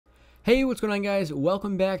Hey, what's going on, guys?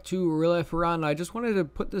 Welcome back to RealLifeOORA. I just wanted to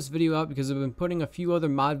put this video out because I've been putting a few other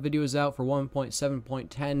mod videos out for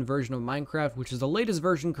 1.7.10 version of Minecraft, which is the latest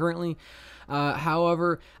version currently.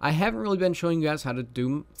 However, I haven't really been showing you guys how to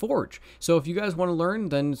do Forge. So if you guys want to learn,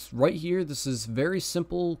 then it's right here. This is very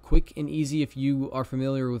simple, quick, and easy. If you are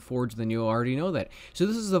familiar with Forge, then you already know that. So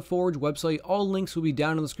this is the Forge website. All links will be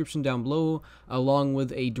down in the description down below, along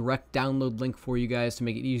with a direct download link for you guys to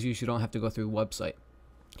make it easier so you don't have to go through the website.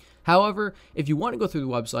 However, if you want to go through the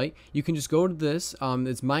website, you can just go to this.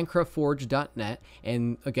 It's minecraftforge.net,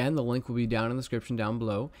 and again, the link will be down in the description down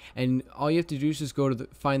below. And all you have to do is just go to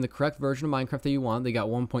find the correct version of Minecraft that you want. They got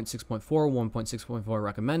 1.6.4, 1.6.4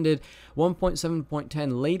 recommended,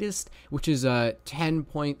 1.7.10 latest, which is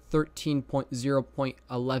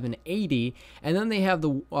 10.13.0.1180, and then they have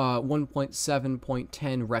the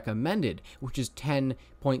 1.7.10 recommended, which is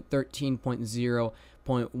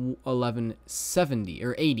 10.13.0.1170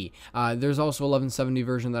 or 80. There's also 1170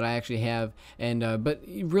 version that I actually have, and but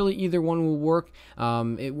really either one will work.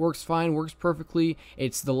 It works fine, works perfectly.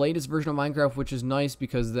 It's the latest version of Minecraft, which is nice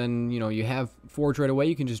because then you have Forge right away.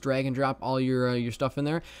 You can just drag and drop all your stuff in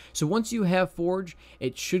there. So once you have Forge,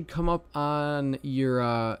 it should come up on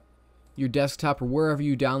your desktop or wherever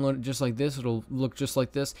you download it, just like this. It'll look just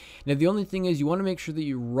like this. Now the only thing is you want to make sure that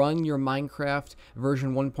you run your Minecraft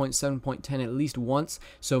version 1.7.10 at least once.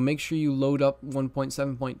 So make sure you load up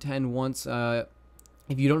 1.7.10 once.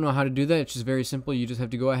 If you don't know how to do that, it's just very simple. You just have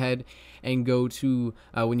to go ahead and go to,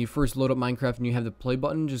 when you first load up Minecraft and you have the play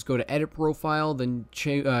button, just go to edit profile, then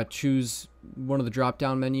choose one of the drop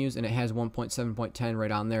down menus, and it has 1.7.10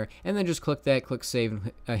 right on there, and then just click that, click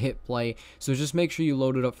save, and hit play. So just make sure you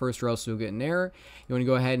load it up first or else you'll get an error. You want to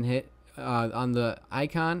go ahead and hit on the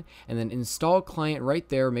icon and then install client right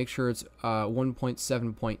there. Make sure it's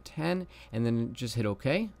 1.7.10 and then just hit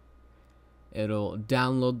OK. It'll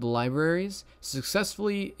download the libraries.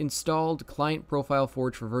 Successfully installed client profile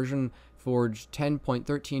Forge for version Forge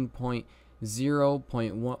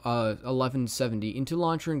 10.13.0.1170 into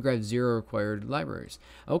launcher and grab 0 required libraries.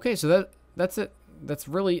 Okay, so that's it. That's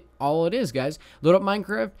really all it is, guys. Load up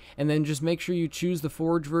Minecraft and then just make sure you choose the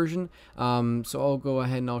Forge version. So I'll go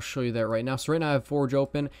ahead and I'll show you that right now. So right now I have Forge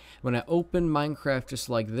open. When I open Minecraft just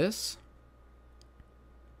like this,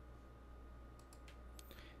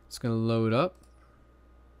 it's going to load up.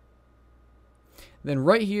 Then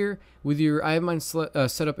right here with I have mine set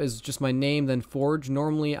up as just my name, then Forge.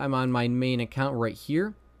 Normally I'm on my main account right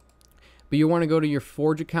here. But you want to go to your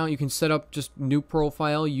Forge account. You can set up just new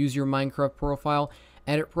profile, use your Minecraft profile,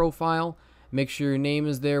 edit profile, make sure your name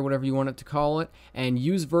is there, whatever you want it to call it, and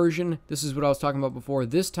use version. This is what I was talking about before.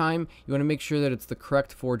 This time, you want to make sure that it's the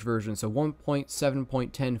correct Forge version. So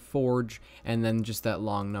 1.7.10 Forge, and then just that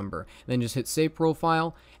long number. Then just hit Save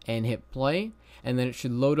Profile and hit Play, and then it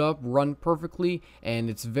should load up, run perfectly, and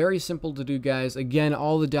it's very simple to do, guys. Again,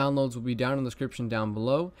 all the downloads will be down in the description down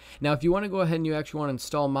below. Now, if you want to go ahead and you actually want to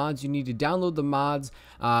install mods, you need to download the mods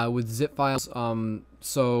with zip files.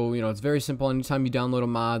 So, it's very simple. Anytime you download a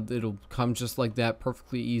mod, it'll come just like that,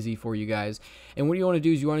 perfectly easy for you guys. And what you want to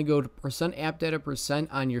do is you want to go to %appdata%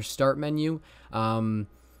 on your start menu,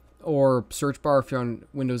 or search bar if you're on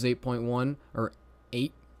Windows 8.1 or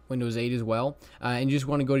 8. Windows 8 as well, and you just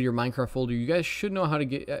want to go to your Minecraft folder. You guys should know how to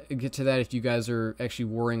get to that if you guys are actually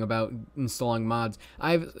worrying about installing mods.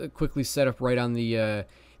 I've quickly set up right on the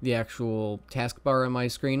actual taskbar on my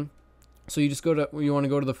screen. So you just you want to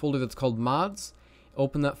go to the folder that's called mods,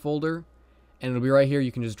 open that folder, and it'll be right here.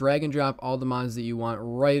 You can just drag and drop all the mods that you want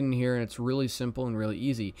right in here, and it's really simple and really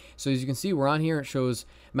easy. So as you can see, we're on here. It shows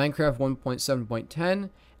Minecraft 1.7.10,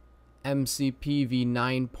 MCP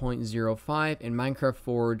v9.05, and Minecraft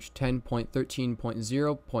Forge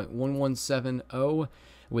 10.13.0.1170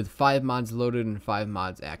 with 5 mods loaded and 5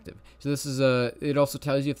 mods active. So this is it also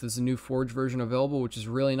tells you if there's a new Forge version available, which is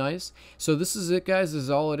really nice. So this is it, guys. This is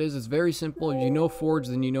all it is. It's very simple. If you know Forge,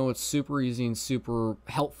 then you know it's super easy and super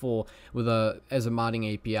helpful with as a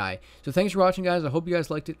modding API. So thanks for watching, guys. I hope you guys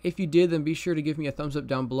liked it. If you did, then be sure to give me a thumbs up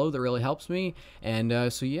down below. That really helps me.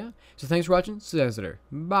 And so yeah. So thanks for watching. See you guys later.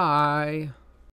 Bye.